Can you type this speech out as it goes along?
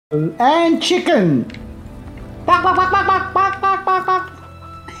And chicken. Bark, bark, bark, bark, bark, bark, bark, bark.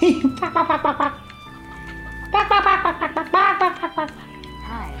 Bark, bark, bark, bark, bark. Bark, bark, bark, bark, bark, bark, bark, bark, bark.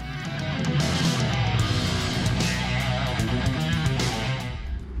 Hi.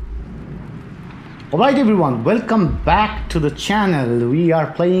 Alright everyone, welcome back to the channel. We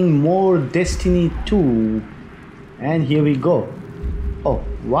are playing more Destiny 2 and here we go. Oh,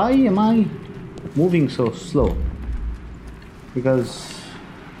 why am I moving so slow? Because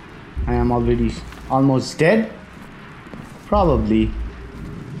I am already almost dead? Probably.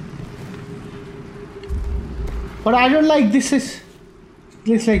 But I don't like this.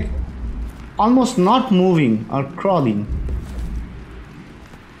 It's like almost not moving or crawling.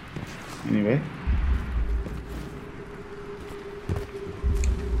 Anyway.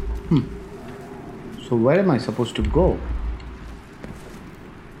 So where am I supposed to go?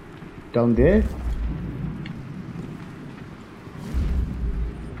 Down there?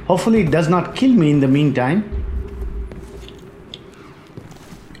 Hopefully it does not kill me in the meantime.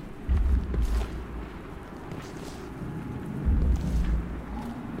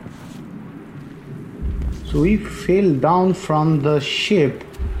 So we fell down from the ship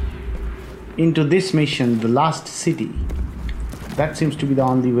into this mission, the last city. That seems to be the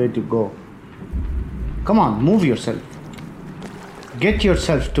only way to go. Come on, move yourself. Get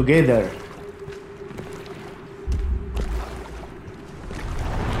yourself together.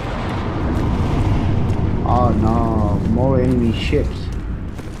 Oh no, more enemy ships.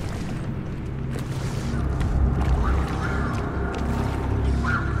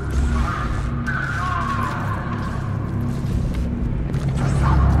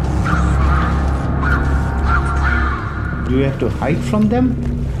 Do you have to hide from them?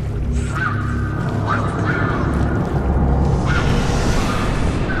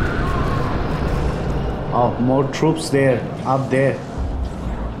 Oh, more troops there, up there.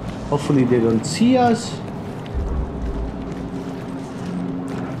 Hopefully they don't see us.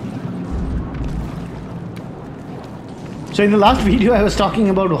 So in the last video I was talking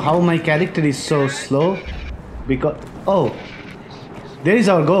about how my character is so slow because there is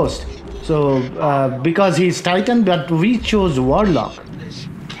our ghost. So because he's Titan, but we chose Warlock,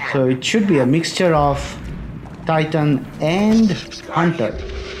 so it should be a mixture of Titan and Hunter.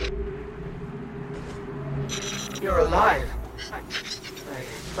 You're alive. I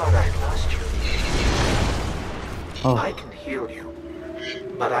thought I'd lost you. Oh. I can heal you,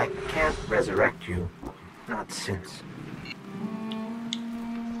 but I can't resurrect you. Not since.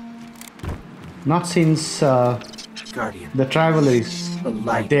 Guardian. The Traveler is The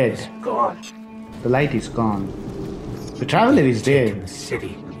light dead. is gone. The light is gone. The Traveler is In dead. the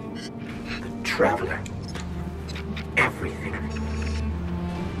city. The Traveler. Everything.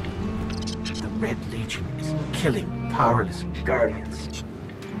 The Red Legion is killing powerless Guardians.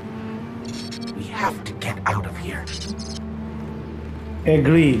 We have to get out of here.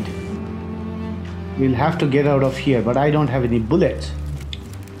 Agreed. We'll have to get out of here, but I don't have any bullets.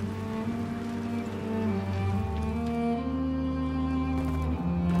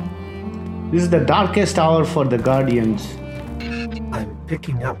 This is the darkest hour for the Guardians. I'm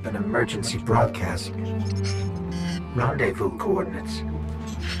picking up an emergency broadcast. Rendezvous coordinates.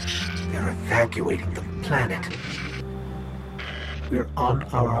 They're evacuating the planet. We're on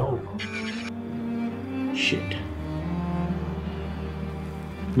our own. Shit.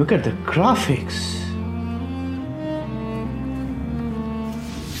 Look at the graphics.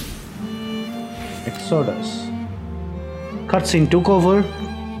 Exodus. Cutscene took over.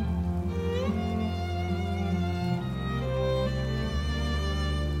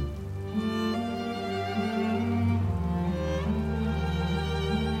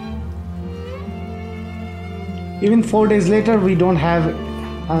 Even 4 days later, we don't have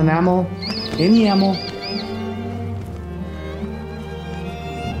any ammo.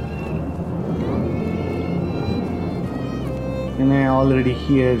 And I already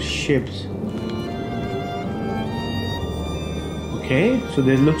hear ships. Okay, so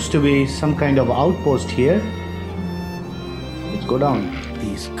there looks to be some kind of outpost here. Let's go down.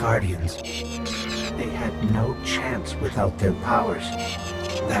 These Guardians, they had no chance without their powers.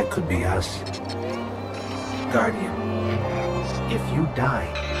 That could be us. Guardian, if you die,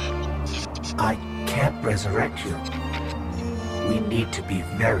 I can't resurrect you. We need to be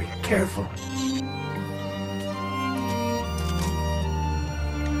very careful.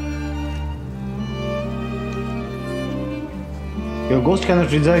 Your ghost cannot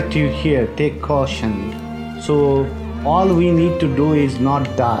resurrect you here. Take caution. So all we need to do is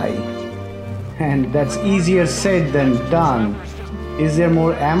not die. And that's easier said than done. Is there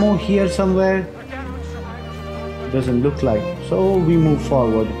more ammo here somewhere? Doesn't look like. So we move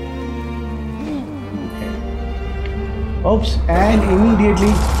forward. Okay. Oops, and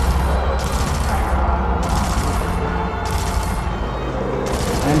immediately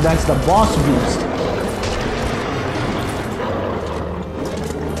and that's the boss beast.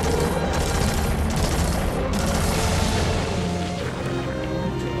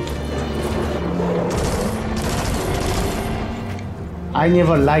 I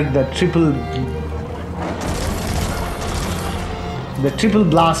never liked the triple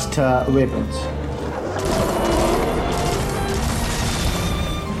blast weapons.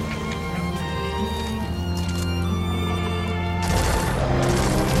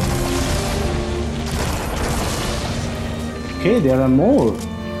 Okay, there are more.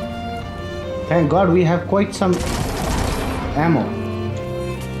 Thank God we have quite some ammo.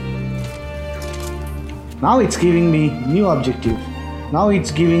 Now it's giving me new objective. Now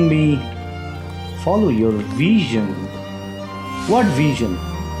it's giving me follow your vision. What vision?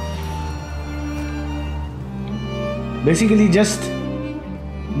 Basically just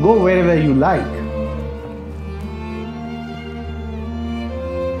go wherever you like.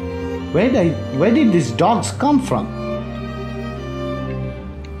 Where did these dogs come from?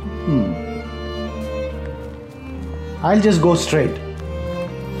 I'll just go straight.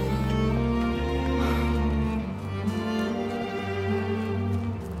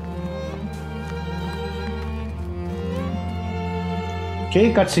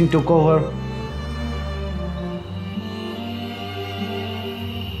 Okay, cutscene took over.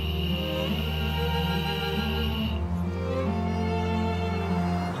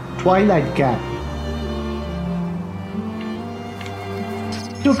 Twilight Gap.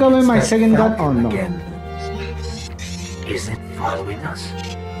 Took away my second gun. Oh no. Again. Is it following us?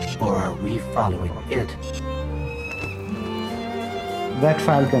 Or are we following it? That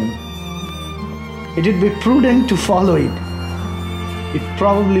falcon. It would be prudent to follow it. It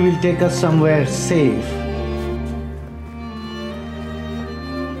probably will take us somewhere safe.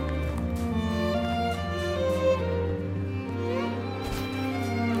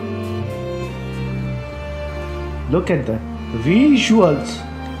 Look at the visuals.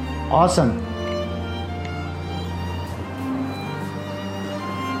 Awesome.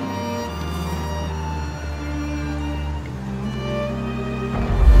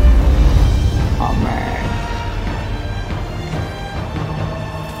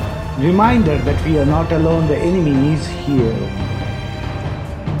 Reminder that we are not alone, the enemy is here.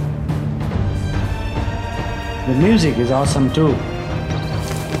 The music is awesome too.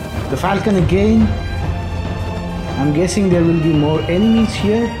 The falcon again. I'm guessing there will be more enemies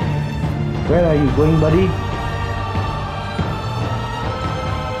here. Where are you going, buddy?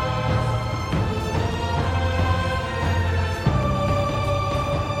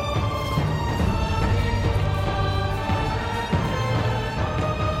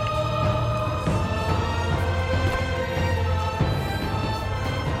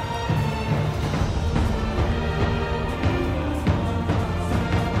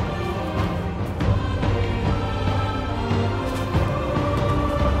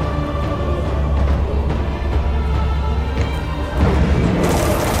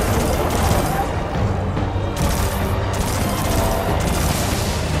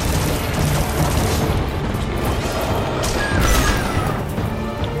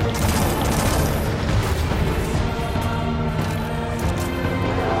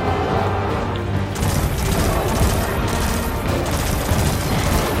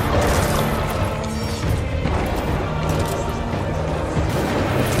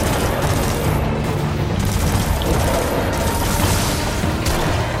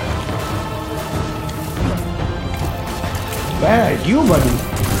 Where are you, buddy?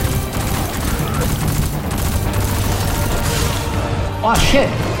 Oh shit!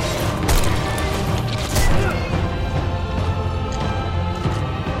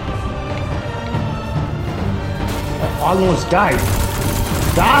 I almost died.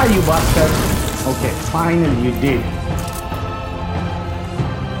 Die, you bastard! Okay, finally you did.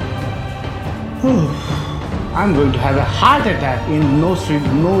 I'm going to have a heart attack in no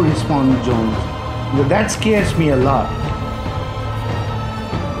respawn zones. That scares me a lot.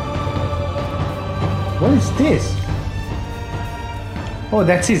 What is this? Oh,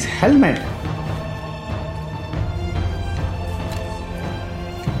 that's his helmet.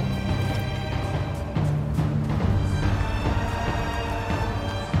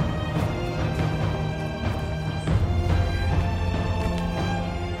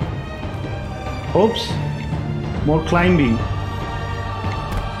 Oops, more climbing.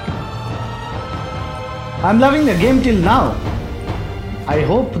 I'm loving the game till now. I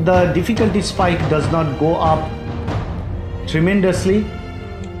hope the difficulty spike does not go up tremendously.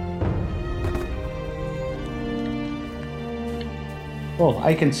 Oh,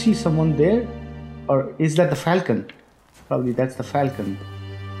 I can see someone there. Or is that the Falcon? Probably that's the Falcon.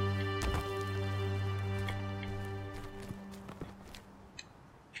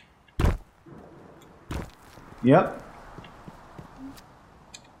 Yep.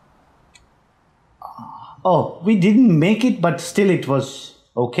 Oh, we didn't make it, but still it was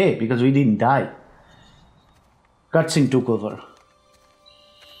okay because we didn't die. Cutscene took over.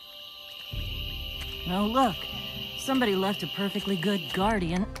 Oh, look. Somebody left a perfectly good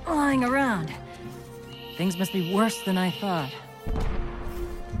guardian lying around. Things must be worse than I thought.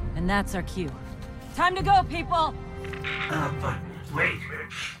 And that's our cue. Time to go, people! But wait,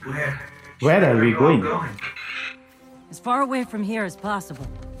 Where are we going? As far away from here as possible.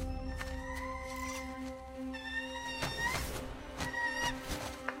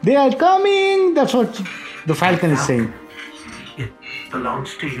 They are coming! That's what the Falcon is saying. It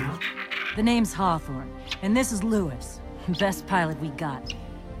belongs to you? The name's Hawthorne, and this is Lewis. Best pilot we got.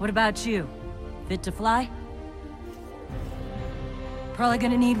 What about you? Fit to fly? Probably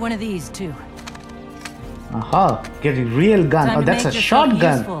gonna need one of these, too. Aha, getting real gun. Time Oh, to that's make a yourself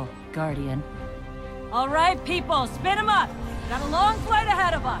shotgun. Useful, Guardian. All right, people, spin them up. Got a long flight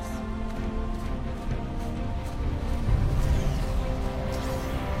ahead of us.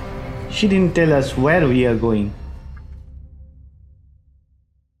 She didn't tell us where we are going.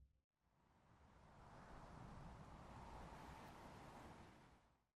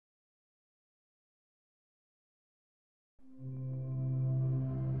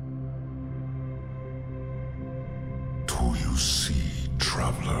 Do you see,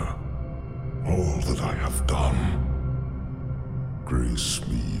 traveler, all that I have done? Grace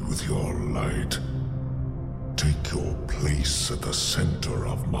me with your light. Take your place at the center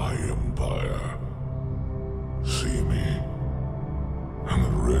of my empire. See me, and the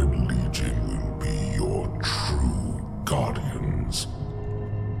Red Legion will be your true guardians.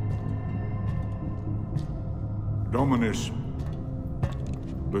 Dominus,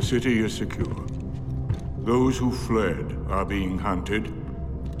 the city is secure. Those who fled are being hunted,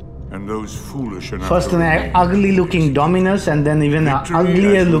 and those foolish enough First to an remain ugly-looking Dominus, and then even an Victory, as with all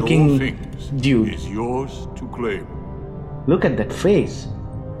uglier-looking things, dude. is yours to claim. Look at that face.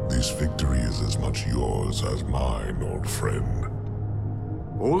 This victory is as much yours as mine, old friend.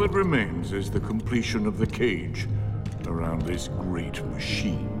 All that remains is the completion of the cage around this great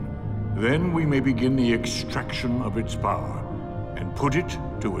machine. Then we may begin the extraction of its power and put it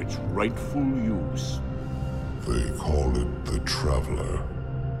to its rightful use. They call it the Traveler.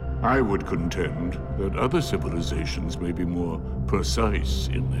 I would contend that other civilizations may be more precise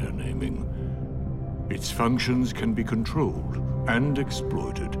in their naming. Its functions can be controlled and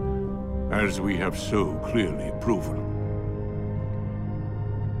exploited, as we have so clearly proven.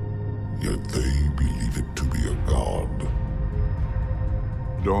 Yet they believe it to be a god.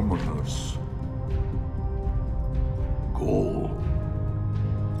 Dominus. Gaul.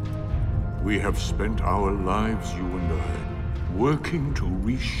 We have spent our lives, you and I, working to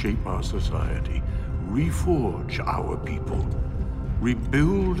reshape our society, reforge our people,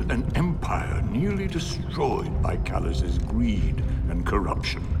 rebuild an empire nearly destroyed by Callus's greed and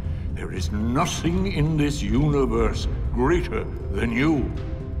corruption. There is nothing in this universe greater than you.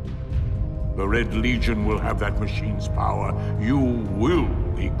 The Red Legion will have that machine's power. You will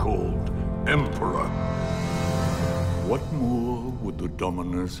be called Emperor. What more would the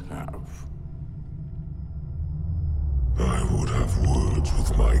Dominus have? I would have words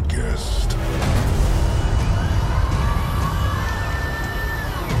with my guest.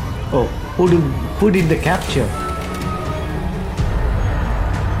 Oh, who did the capture?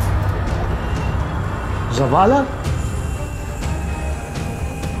 Zavala?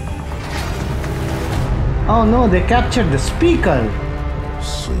 Oh no, they captured the speaker.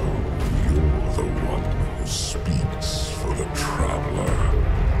 So you're the one who speaks for the Traveler.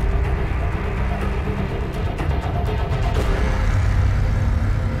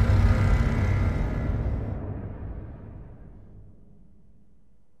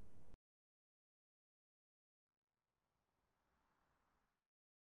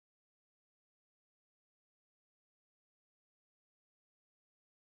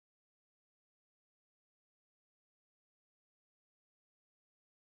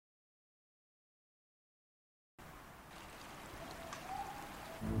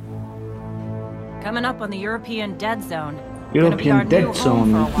 Coming up on the European Dead Zone. Gonna be our European new Dead home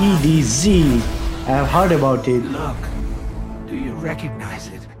Zone, for a while. EDZ. I've heard about it. Look, do you recognize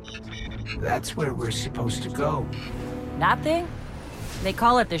it? That's where we're supposed to go. That thing? They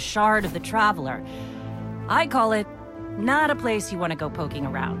call it the Shard of the Traveler. I call it Not a place you want to go poking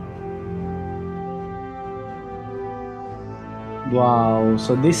around. Wow,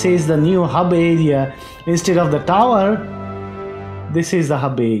 so this is the new hub area. Instead of the tower, this is the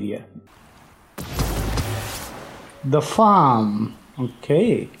hub area. The farm.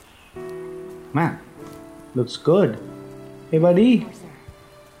 Okay. Man, looks good. Hey buddy.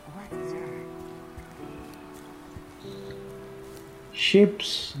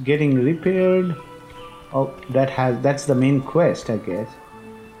 Ships getting repaired. Oh, that's the main quest, I guess.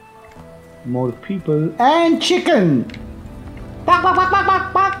 More people and chicken.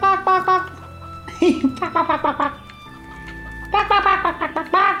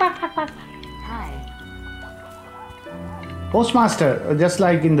 Hi. Postmaster, just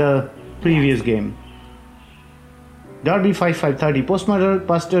like in the previous game. Derby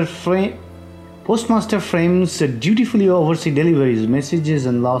 5530. Postmaster frames dutifully oversee deliveries, messages,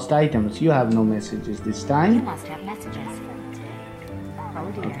 and lost items. You have no messages this time. You must have messages.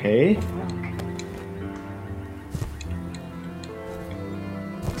 Oh dear. Okay.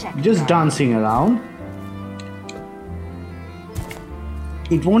 Check Just dancing around.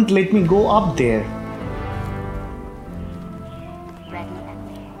 It won't let me go up there. ready and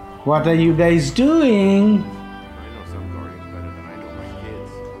waiting. What are you guys doing? I know some guardians better than I know my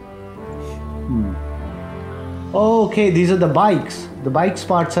kids. Okay, these are the bikes. The bikes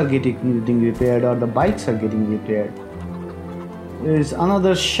parts are getting repaired, or the bikes are getting repaired. There's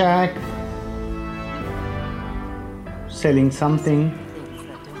another shack selling something.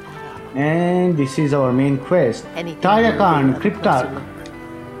 And this is our main quest. Tyrakan, Cryptarch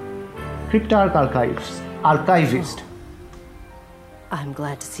Archivist. I'm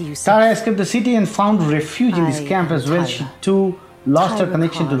glad to see you. Tara escaped the city and found refuge in this camp as well. She too lost her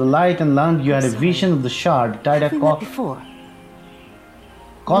connection to the light and learned you had a vision of the shard. Tyra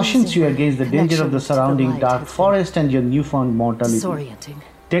cautions you against the danger of the surrounding dark forest and your newfound mortality. Disorienting.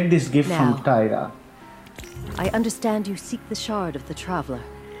 Take this gift from Tyra. I understand you seek the shard of the traveler.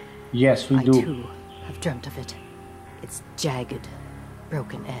 Yes, we do. I too have dreamt of it. Its jagged,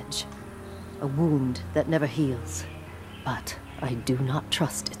 broken edge. A wound that never heals. But I do not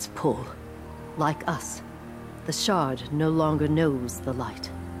trust its pull. Like us, the shard no longer knows the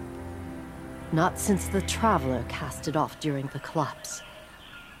light. Not since the traveler cast it off during the collapse.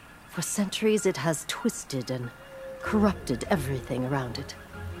 For centuries it has twisted and corrupted everything around it.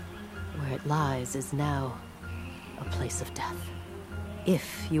 Where it lies is now a place of death.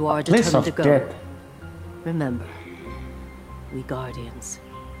 If you are determined to go, remember, we Guardians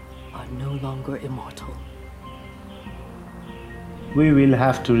are no longer immortal. We will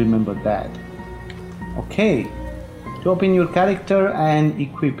have to remember that. Okay, to open your character and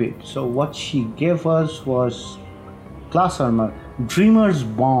equip it. So what she gave us was class armor, Dreamer's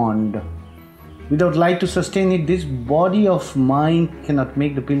Bond. Without light to sustain it, this body of mine cannot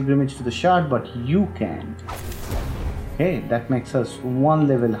make the pilgrimage to the shard, but you can. Okay, that makes us one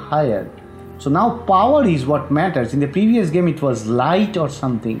level higher. So now power is what matters. In the previous game it was light or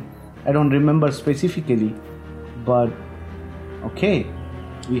something. I don't remember specifically, but okay,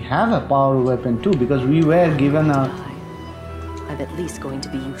 we have a power weapon too, because we were given a... I'm at least going to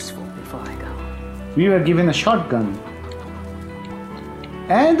be useful before I go. We were given a shotgun.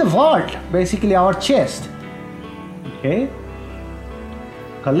 And the vault, basically our chest. Okay.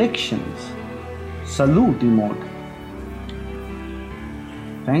 Collections. Salute emote.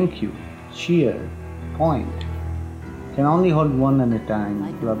 Thank you. Cheer. Point. Can only hold one at a time.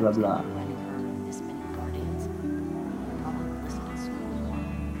 Blah blah blah.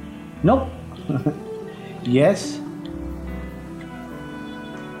 Nope. Yes.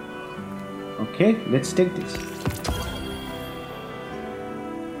 Okay, let's take this.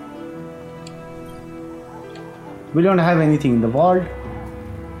 We don't have anything in the vault.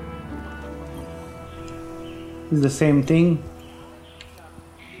 It's the same thing.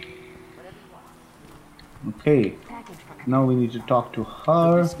 Okay. Now we need to talk to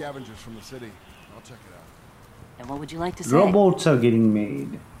her. Scavengers from the city. I'll check it out. And what would you like to say? Robots are getting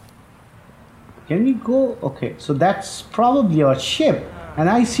made. Can we go? Okay, so that's probably our ship. And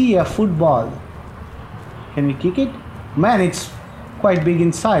I see a football. Can we kick it? Man, it's quite big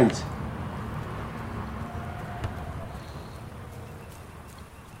in size.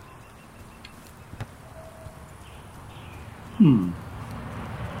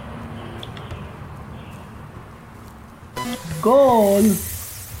 Goal!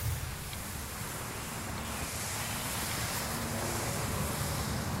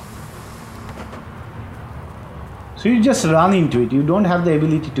 So you just run into it, you don't have the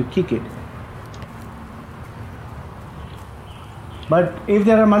ability to kick it. But if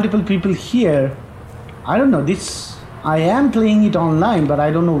there are multiple people here, I don't know, this I am playing it online, but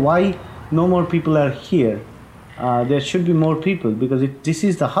I don't know why no more people are here. There should be more people because this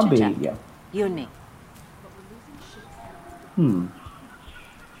is the hub Chit-chat. area. You and me.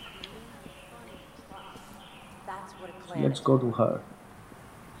 That's what a clan Let's go to her.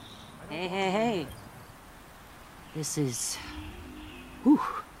 Hey, hey, hey. This is... Whew.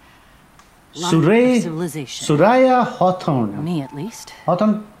 Lot of civilization. Suraya For Hawthorne. me, at least.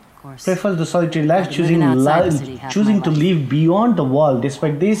 Hawthorne Of course. prefers the solitary life, I've been living outside the city half choosing my to life. live beyond the wall.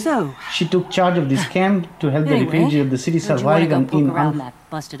 Despite this, So- she took charge of this camp to help the Anyway, refugees of the city don't you wanna survive go and poke in around that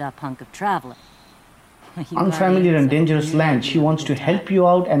busted-up hunk of traveling? You unfamiliar and guardians have dangerous a land. She wants to help you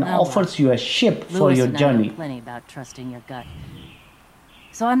out and Now offers you a ship for Lewis your and I know journey. plenty about trusting your gut.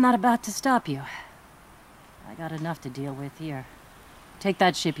 So I'm not about to stop you. I got enough to deal with here. Take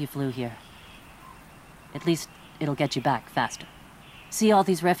that ship you flew here. At least it'll get you back faster. See all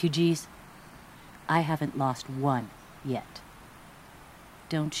these refugees? I haven't lost one yet.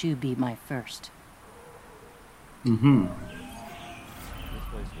 Don't you be my first.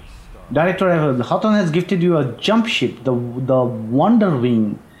 Director Hawthorne has gifted you a jump ship, the Wonder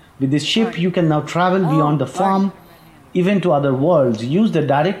Wing. With this ship, you can now travel beyond the farm, even to other worlds. Use the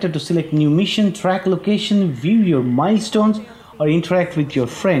director to select new mission, track location, view your milestones, or interact with your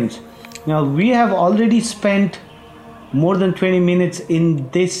friends. Now, we have already spent more than 20 minutes in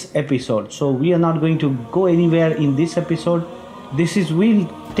this episode, so we are not going to go anywhere in this episode. We'll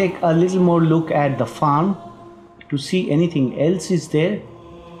take a little more look at the farm to see anything else is there.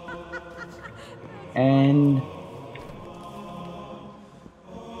 And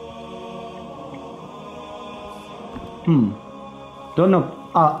don't know.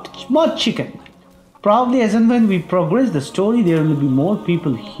 More chicken. Probably as and when we progress the story, there will be more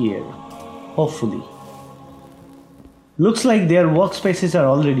people here. Hopefully. Looks like their workspaces are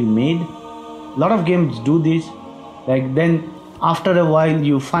already made. A lot of games do this. Like then after a while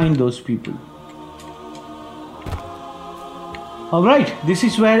you find those people. Alright, this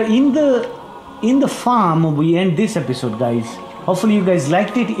is where in the farm we end this episode, guys. Hopefully you guys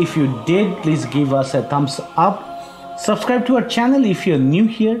liked it. If you did, please give us a thumbs up. Subscribe to our channel if you're new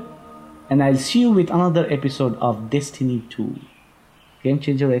here. And I'll see you with another episode of Destiny 2.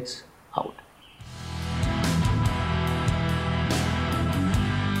 GameChangerX out.